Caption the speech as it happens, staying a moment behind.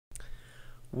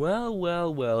Well,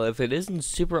 well, well, if it isn't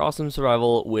super awesome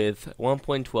survival with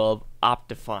 1.12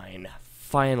 Optifine,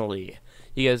 finally.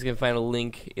 You guys can find a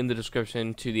link in the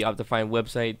description to the Optifine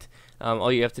website.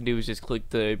 All you have to do is just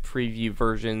click the preview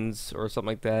versions or something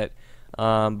like that.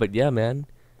 But yeah, man,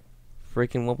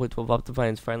 freaking 1.12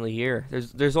 Optifine is finally here.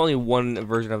 There's only one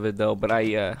version of it though, but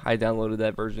I downloaded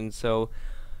that version, so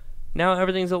now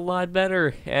everything's a lot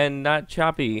better and not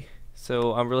choppy.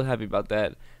 So I'm really happy about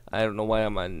that. I don't know why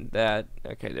I'm on that.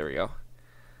 Okay, there we go.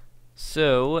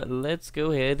 So let's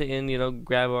go ahead and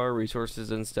grab our resources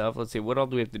and stuff. Let's see, what all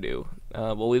do we have to do?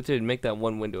 Well, we have to make that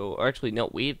one window. Or actually, no,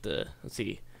 we have to. Let's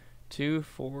see, 2,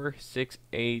 4, 6,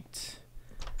 8,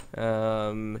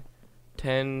 10,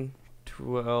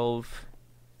 12,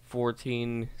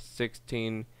 14,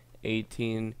 16,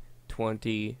 18,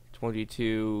 20,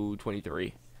 22,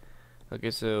 23.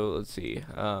 Okay, so let's see.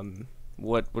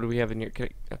 What do we have in here?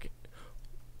 Okay.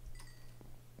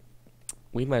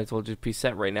 We might as well just be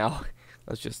set right now.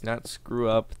 Let's just not screw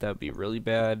up. That would be really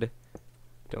bad.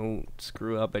 Don't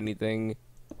screw up anything.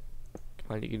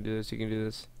 Come on, you can do this. You can do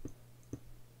this.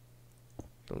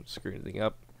 Don't screw anything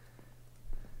up.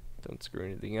 Don't screw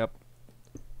anything up.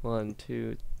 1,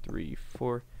 2, 3,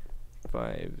 4,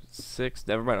 5, 6.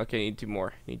 Never mind. Okay, need 2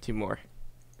 more. Need 2 more.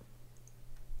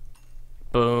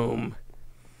 Boom.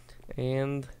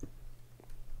 And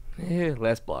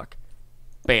last block.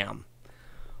 Bam.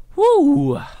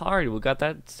 Woo! Alright, we got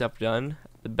that stuff done.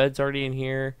 The bed's already in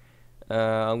here.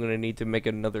 I'm gonna need to make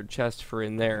another chest for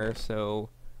in there. So,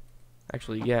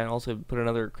 actually, yeah, and also put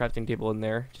another crafting table in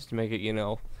there just to make it,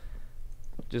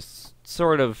 just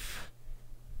sort of,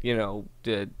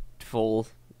 full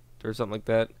or something like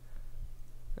that.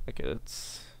 Okay,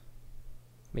 let's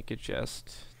make a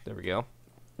chest. There we go.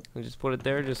 And just put it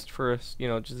there, just for just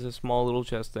a small little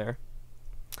chest there.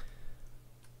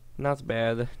 Not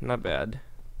bad, not bad.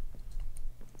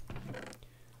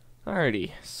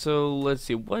 Alrighty, so let's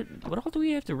see, what all do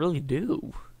we have to really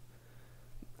do?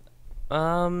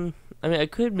 I mean, I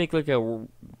could make like a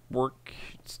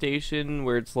workstation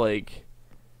where it's like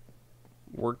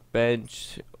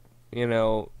workbench,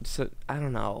 so I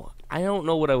don't know. I don't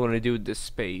know what I want to do with this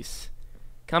space.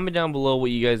 Comment down below what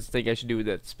you guys think I should do with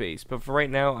that space. But for right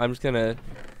now, I'm just gonna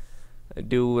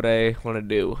do what I want to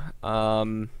do.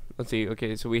 Let's see.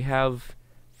 Okay, so we have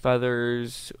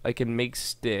feathers. I can make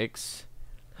sticks.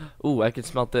 Ooh, I can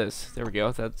smelt this. There we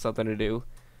go. That's something to do.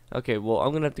 Okay, well,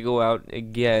 I'm gonna have to go out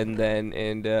again then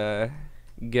and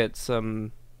get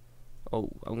some.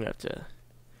 Oh, I'm gonna have to,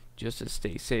 just to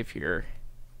stay safe here,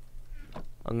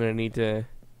 I'm gonna need to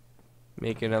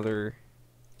make another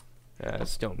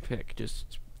stone pick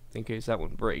just in case that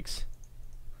one breaks.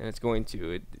 And it's going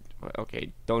to.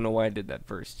 Okay, don't know why I did that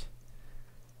first.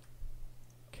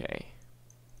 Okay.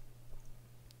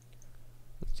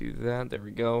 Let's do that. There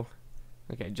we go.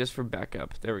 Okay, just for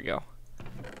backup. There we go.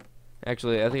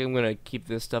 Actually, I think I'm gonna keep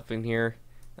this stuff in here.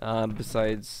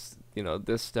 Besides,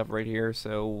 this stuff right here.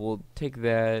 So we'll take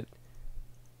that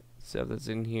stuff that's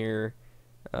in here.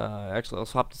 Actually, I'll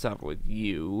swap this out with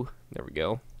you. There we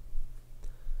go.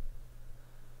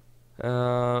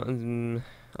 I'm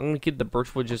gonna keep the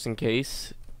birchwood just in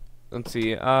case. Let's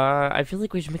see. I feel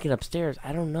like we should make it upstairs.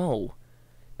 I don't know.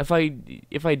 If I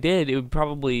did, it would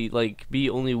probably like be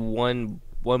only one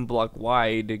block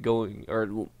wide going,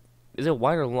 or is it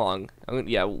wide or long?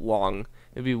 Yeah, long.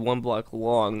 It'd be 1 block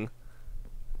long,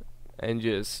 and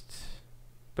just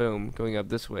boom, going up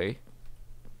this way.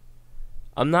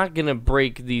 I'm not gonna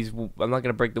break these. I'm not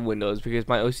gonna break the windows because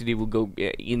my OCD will go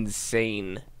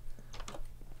insane.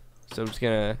 So I'm just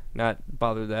gonna not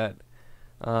bother that.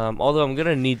 Although I'm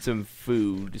gonna need some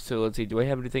food. So let's see. Do I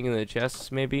have anything in the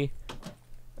chests? Maybe.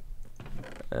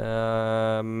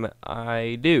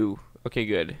 I do. Okay,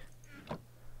 good.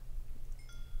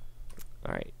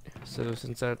 Alright, so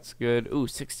since that's good. Ooh,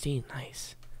 16,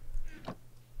 nice.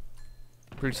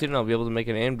 Pretty soon I'll be able to make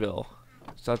an anvil.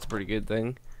 So that's a pretty good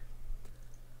thing.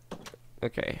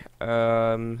 Okay,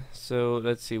 so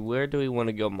let's see, where do we want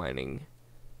to go mining?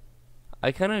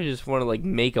 I kind of just want to like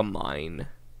make a mine.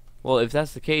 Well, if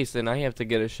that's the case, then I have to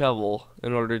get a shovel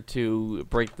in order to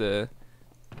break the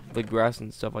grass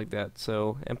and stuff like that.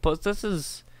 So, and plus this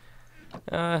is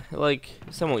like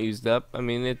somewhat used up. I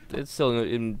mean, it's still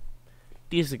in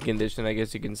decent condition, I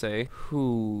guess you can say.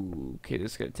 Ooh, okay,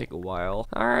 this is gonna take a while.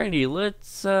 Alrighty,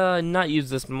 let's not use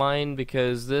this mine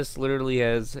because this literally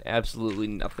has absolutely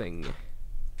nothing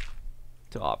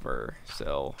to offer.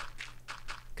 So,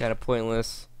 kind of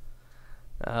pointless.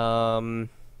 You know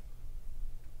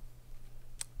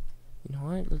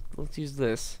what? Let's use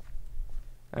this.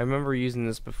 I remember using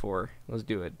this before. Let's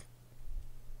do it.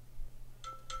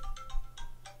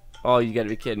 Oh, you gotta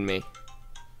be kidding me.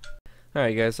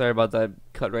 Alright guys, sorry about that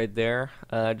cut right there.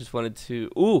 I just wanted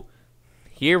to... Ooh!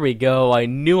 Here we go. I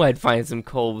knew I'd find some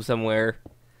coal somewhere.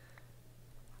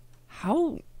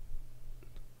 How?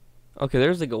 Okay,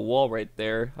 there's like a wall right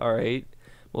there. Alright.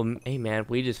 Well, hey man,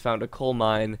 we just found a coal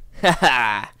mine.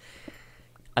 Haha!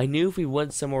 I knew if we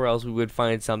went somewhere else we would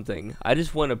find something. I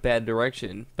just went a bad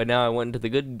direction, but now I went into the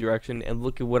good direction, and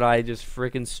look at what I just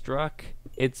freaking struck.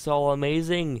 It's all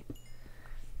amazing.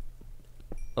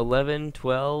 11,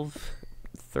 12,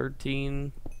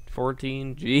 13,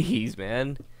 14. Jeez,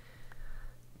 man.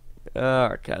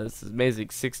 Oh god, this is amazing.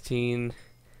 16.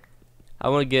 I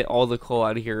want to get all the coal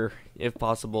out of here if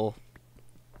possible.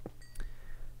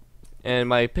 And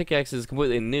my pickaxe is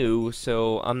completely new,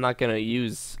 so I'm not gonna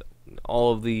use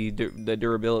all of the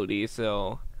durability.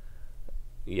 So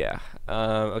yeah.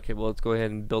 Okay, well let's go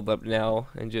ahead and build up now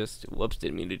and just. Whoops,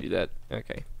 didn't mean to do that.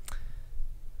 Okay.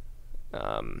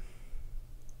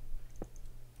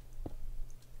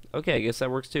 Okay, I guess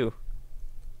that works too.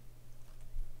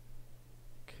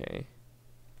 Okay.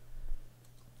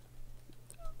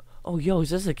 Oh, yo, is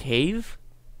this a cave?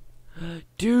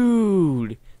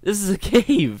 Dude, this is a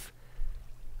cave.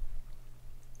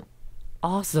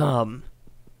 Awesome.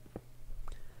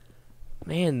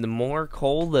 Man, the more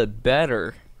coal, the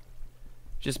better.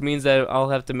 Just means that I'll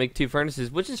have to make 2 furnaces,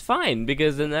 which is fine,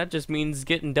 because then that just means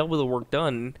getting double the work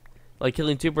done. Like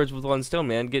killing 2 birds with 1 stone,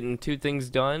 man. Getting 2 things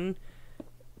done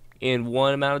in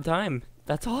 1 amount of time.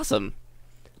 That's awesome.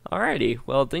 Alrighty,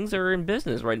 well, things are in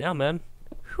business right now, man.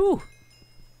 Whew.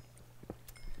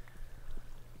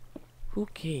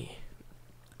 Okay.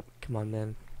 Come on,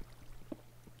 man.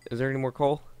 Is there any more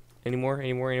coal? Any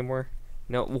more?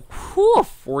 No. Whew,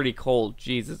 40 coal.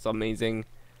 Jeez, it's amazing.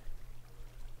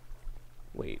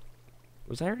 Wait.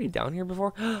 Was I already down here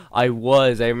before? I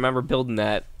was. I remember building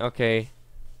that. Okay.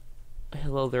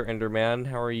 Hello there, Enderman.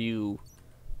 How are you?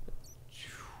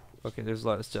 Okay, there's a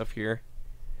lot of stuff here.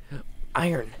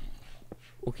 Iron.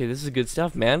 Okay, this is good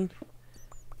stuff, man.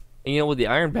 And you know, with the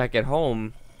iron back at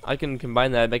home, I can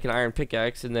combine that, make an iron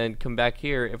pickaxe, and then come back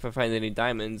here if I find any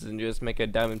diamonds and just make a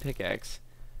diamond pickaxe.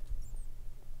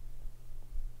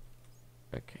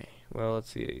 Okay, well,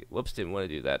 let's see. Whoops, didn't want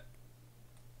to do that.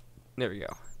 There we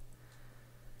go.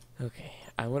 Okay,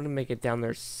 I want to make it down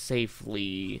there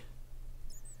safely,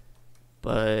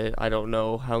 but I don't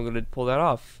know how I'm going to pull that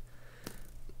off.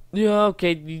 Yeah,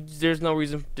 okay, there's no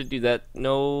reason to do that.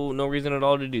 No reason at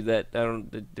all to do that.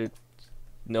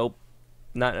 Nope.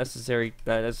 Not necessary.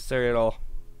 Not necessary at all.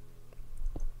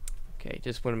 Okay,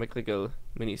 just want to make like a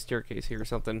mini staircase here or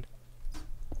something.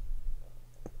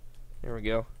 There we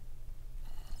go.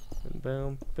 And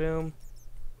boom, boom.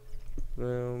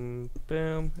 Boom,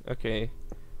 boom. Okay.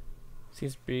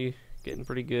 Seems to be getting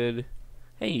pretty good.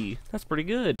 Hey, that's pretty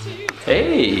good.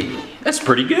 Hey, that's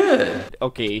pretty good.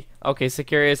 Okay,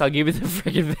 Sicarius, I'll give you the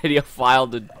freaking video file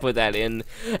to put that in.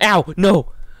 Ow,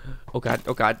 no! Oh god,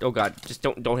 oh god, oh god. Just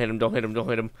don't hit him, don't hit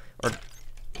him.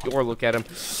 Or look at him.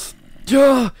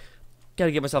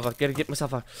 Gotta get myself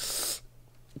out,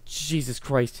 Jesus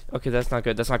Christ. Okay, that's not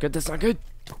good, that's not good. That's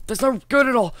not good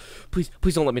at all.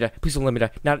 Please don't let me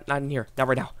die. Not in here, not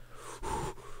right now.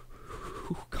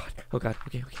 Oh god,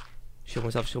 okay. Shield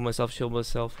myself.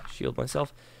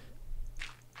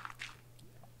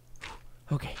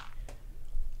 Okay.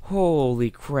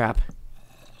 Holy crap.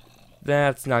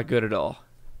 That's not good at all.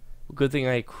 Good thing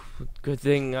I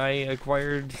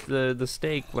acquired the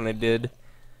steak when I did.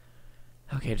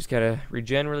 Okay, just gotta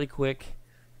regen really quick.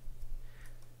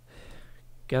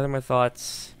 Gather my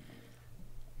thoughts.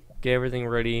 Get everything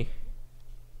ready.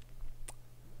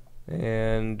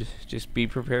 And just be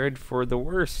prepared for the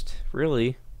worst,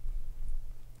 really.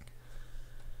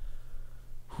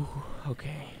 Whew,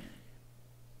 okay.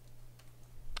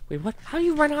 Wait, what? How do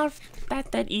you run out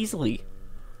of that easily?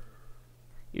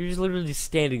 You're just literally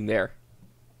standing there.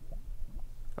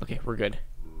 Okay, we're good.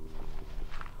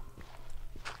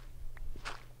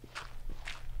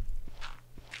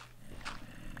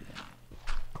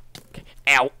 Okay.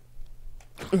 Ow.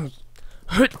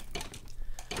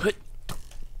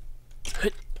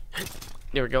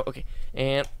 There we go. Okay.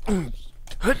 And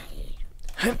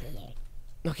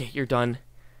okay, you're done.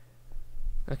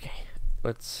 Okay,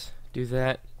 let's do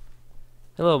that.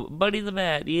 Hello, Buddy the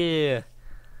Bat. Yeah.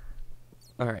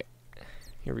 Alright,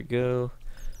 here we go.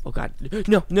 Oh god,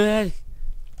 no! I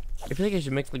feel like I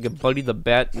should make like a Buddy the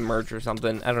Bat merch or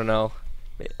something. I don't know.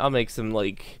 I'll make some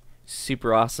like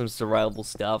super awesome survivable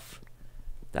stuff.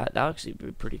 That'll actually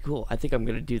be pretty cool. I think I'm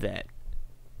gonna do that.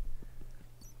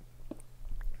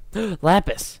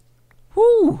 Lapis!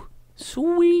 Woo!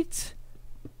 Sweet!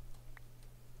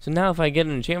 So now if I get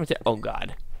an enchantment, oh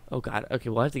god. Oh god. Okay,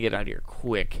 we'll have to get out of here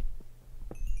quick.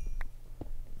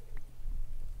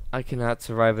 I cannot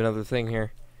survive another thing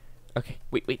here. Okay,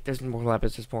 wait, there's more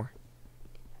lapis, there's more.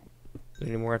 Is there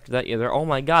any more after that? Yeah, there. Oh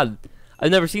my god.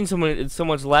 I've never seen so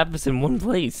much lapis in one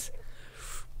place.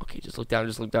 Okay, just look down,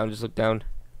 just look down, just look down.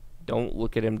 Don't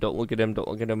look at him, don't look at him, don't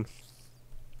look at him.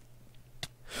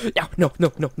 No.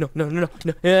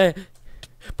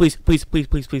 Please.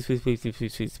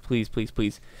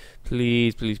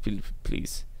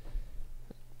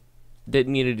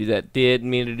 Didn't mean to do that. Didn't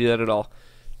mean to do that at all.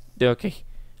 Okay.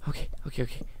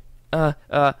 I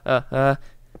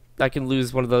can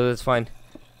lose one of those, that's fine.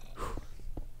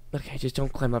 Okay, just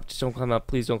don't climb up, please don't climb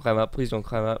up, Oh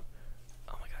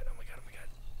my god.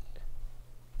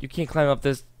 You can't climb up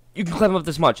this, you can climb up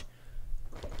this much.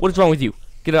 What is wrong with you?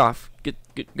 Get off,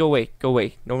 go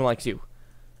away, no one likes you.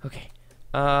 Okay,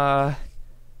 yeah.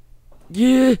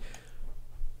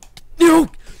 No,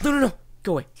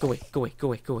 go away.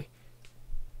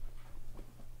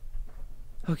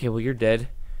 Okay, well you're dead.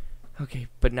 Okay,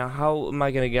 but now how am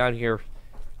I gonna get out of here?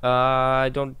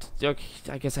 Okay,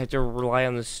 I guess I have to rely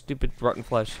on this stupid rotten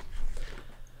flesh.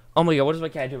 Oh my god, what is my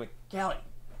cat doing? Callie!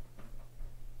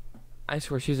 I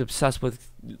swear she's obsessed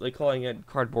with, like, calling it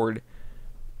cardboard.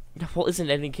 Well, isn't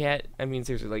any cat? I mean,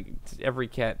 seriously, like, every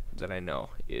cat that I know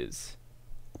is.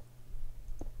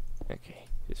 Okay,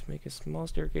 just make a small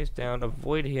staircase down.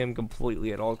 Avoid him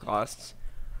completely at all costs.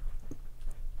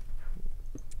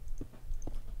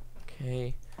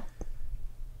 Okay.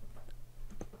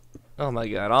 Oh my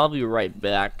god, I'll be right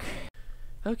back.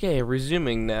 Okay,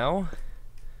 resuming now.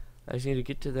 I just need to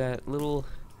get to that little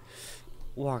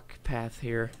walk path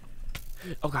here.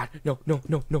 Oh god, no. Get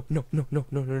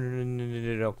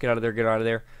out of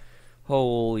there.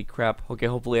 Holy crap. Okay,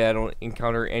 hopefully I don't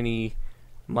encounter any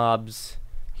mobs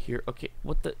here. Okay,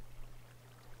 what the?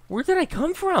 Where did I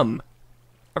come from?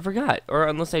 I forgot. Or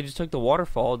unless I just took the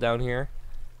waterfall down here.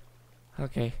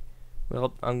 Okay.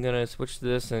 Well, I'm gonna switch to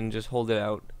this and just hold it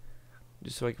out.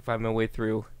 Just so I can find my way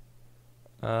through.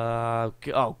 Oh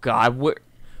god,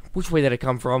 which way did I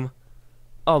come from?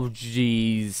 Oh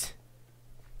jeez.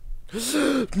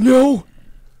 No!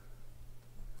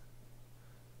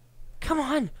 Come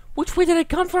on! Which way did I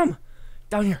come from?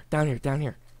 Down here. I'm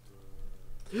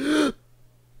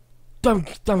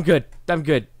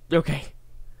good. Okay.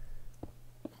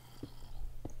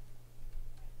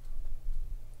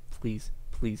 Please.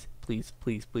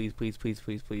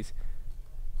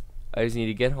 I just need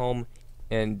to get home,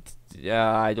 and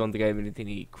I don't think I have anything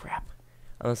to eat. Crap.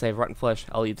 Unless I have rotten flesh,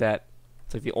 I'll eat that.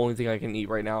 It's like the only thing I can eat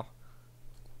right now.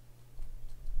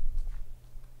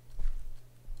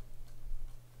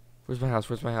 Where's my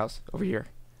house? Over here.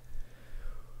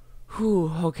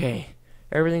 Whew, okay.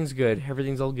 Everything's good.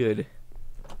 Everything's all good.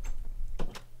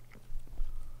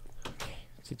 Okay.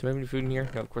 See, do I have any food in here?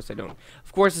 No, of course I don't.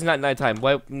 Of course it's not nighttime.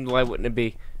 Why wouldn't it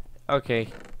be? Okay.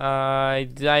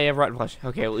 Did I have rotten flesh?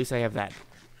 Okay, well, at least I have that.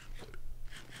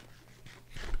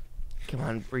 Come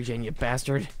on, regen, you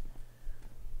bastard.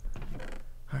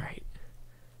 Alright.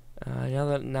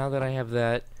 Now that I have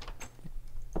that,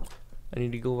 I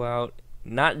need to go out,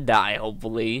 not die,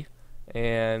 hopefully,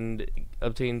 and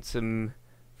obtain some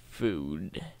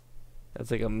food.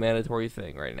 That's like a mandatory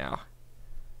thing right now.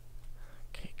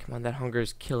 Okay, come on, that hunger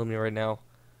is killing me right now.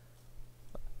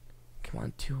 Come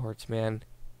on, 2 hearts, man.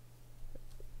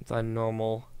 It's on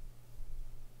normal.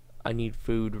 I need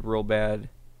food real bad.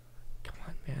 Come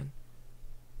on, man.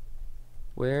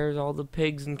 Where's all the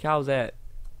pigs and cows at?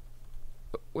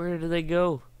 Where did they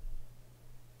go?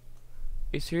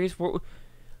 Are you serious? Oh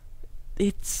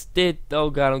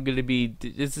god, I'm gonna be.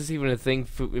 Is this even a thing?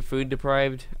 Food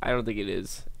deprived? I don't think it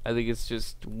is. I think it's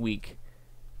just weak.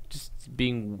 Just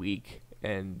being weak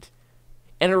and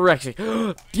anorexic.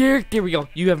 There we go.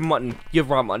 You have mutton. You have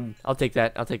raw mutton. I'll take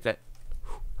that.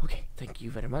 Okay, thank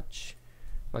you very much.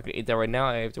 I'm not gonna eat that right now.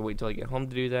 I have to wait till I get home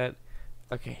to do that.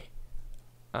 Okay.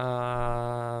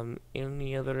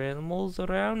 Any other animals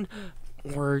around?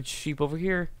 Or sheep over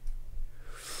here?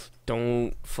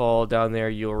 Don't fall down there.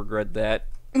 You'll regret that.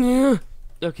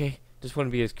 Okay, just want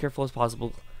to be as careful as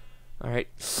possible. All right.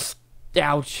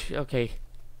 Ouch. Okay.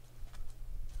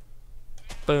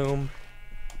 Boom.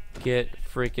 Get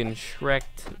freaking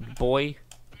Shrek'd, boy.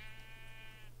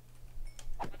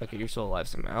 Okay, you're still alive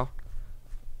somehow.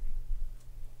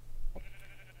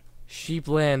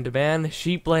 Sheepland, man.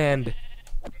 Sheepland.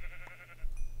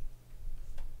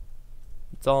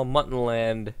 It's all mutton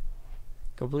land.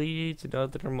 Complete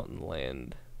another mutton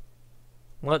land.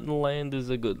 Mutton land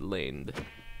is a good land.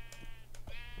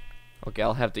 Okay,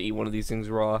 I'll have to eat one of these things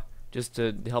raw just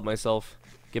to help myself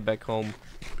get back home.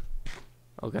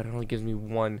 Oh god, it only gives me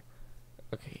one.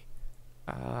 Okay.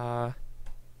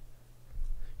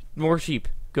 More sheep.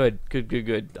 Good.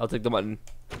 I'll take the mutton.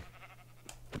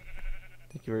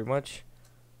 Thank you very much.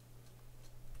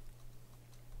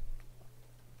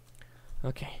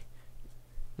 Okay.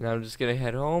 Now I'm just gonna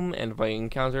head home, and if I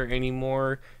encounter any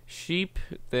more sheep,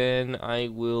 then I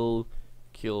will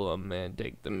kill them and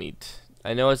take the meat.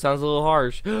 I know it sounds a little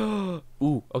harsh.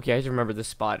 Ooh, okay, I just remember this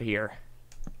spot here.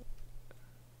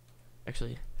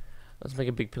 Actually, let's make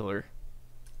a big pillar.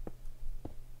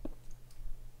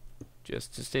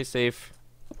 Just to stay safe.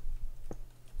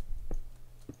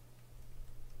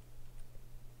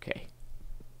 Okay.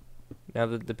 Now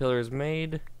that the pillar is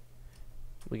made,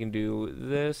 we can do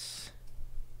this.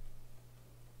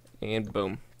 And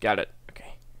boom. Got it.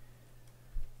 Okay.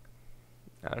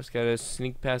 Now I just gotta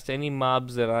sneak past any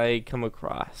mobs that I come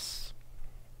across.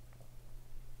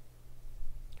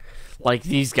 Like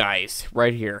these guys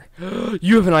right here.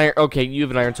 You have an iron. Okay, you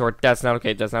have an iron sword. That's not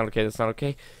okay. That's not okay. That's not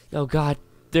okay. Oh god.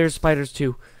 There's spiders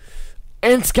too.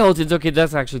 And skeletons. Okay,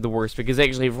 that's actually the worst because they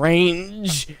actually have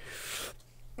range.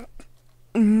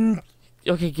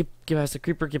 Okay, get past the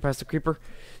creeper. Get past the creeper.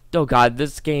 Oh god,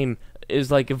 this game is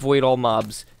like avoid all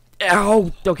mobs.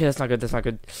 Ow! Okay, that's not good. That's not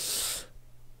good.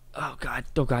 Oh god.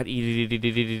 Oh god. Eat.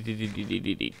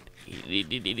 Okay.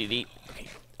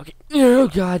 Okay. Oh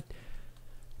god.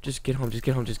 Just get home. Just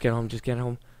get home. Just get home. Just get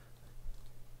home.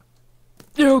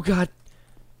 Oh god.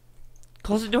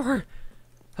 Close the door.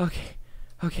 Okay.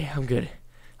 Okay, I'm good.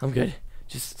 I'm good.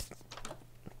 Just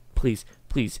please.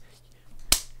 Please.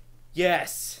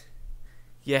 Yes.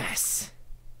 Yes.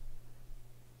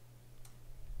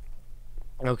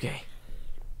 Okay.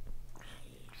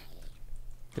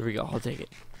 There we go. I'll take it.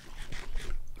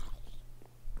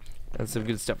 That's some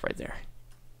good stuff right there.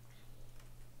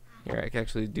 Here, I can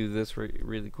actually do this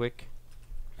really quick.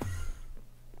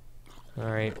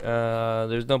 Alright,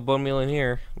 there's no bone meal in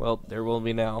here. Well, there will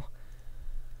be now.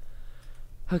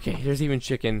 Okay, there's even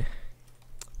chicken.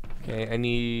 Okay, I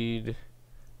need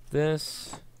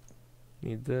this.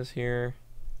 Need this here.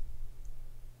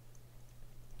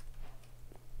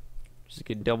 Just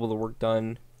get double the work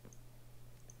done.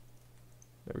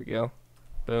 There we go.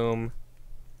 Boom.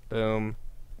 Boom.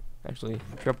 Actually,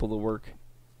 triple the work.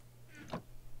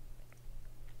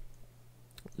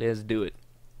 Let's do it.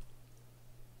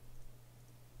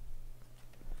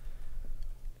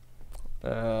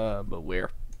 But where?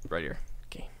 Right here.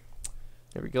 Okay.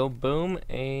 There we go. Boom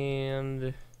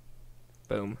and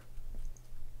boom.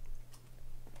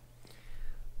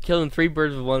 Killing 3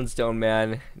 birds with 1 stone,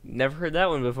 man. Never heard that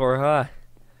one before, huh?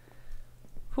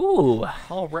 Whew.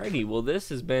 Alrighty. Well, this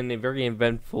has been a very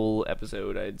eventful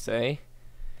episode, I'd say.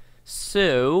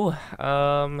 So,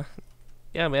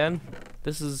 yeah, man.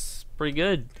 This is pretty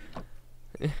good.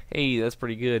 Hey, that's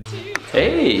pretty good.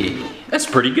 Hey, that's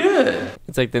pretty good.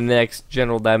 It's like the next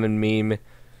General Diamond meme.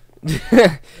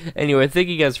 Anyway, thank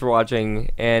you guys for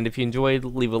watching, and if you enjoyed,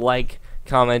 leave a like,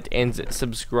 comment, and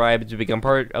subscribe to become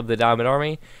part of the Diamond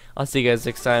Army. I'll see you guys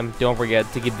next time. Don't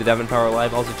forget to keep the Diamond Power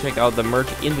alive. Also, check out the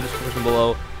merch in the description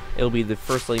below. It'll be the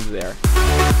first link there.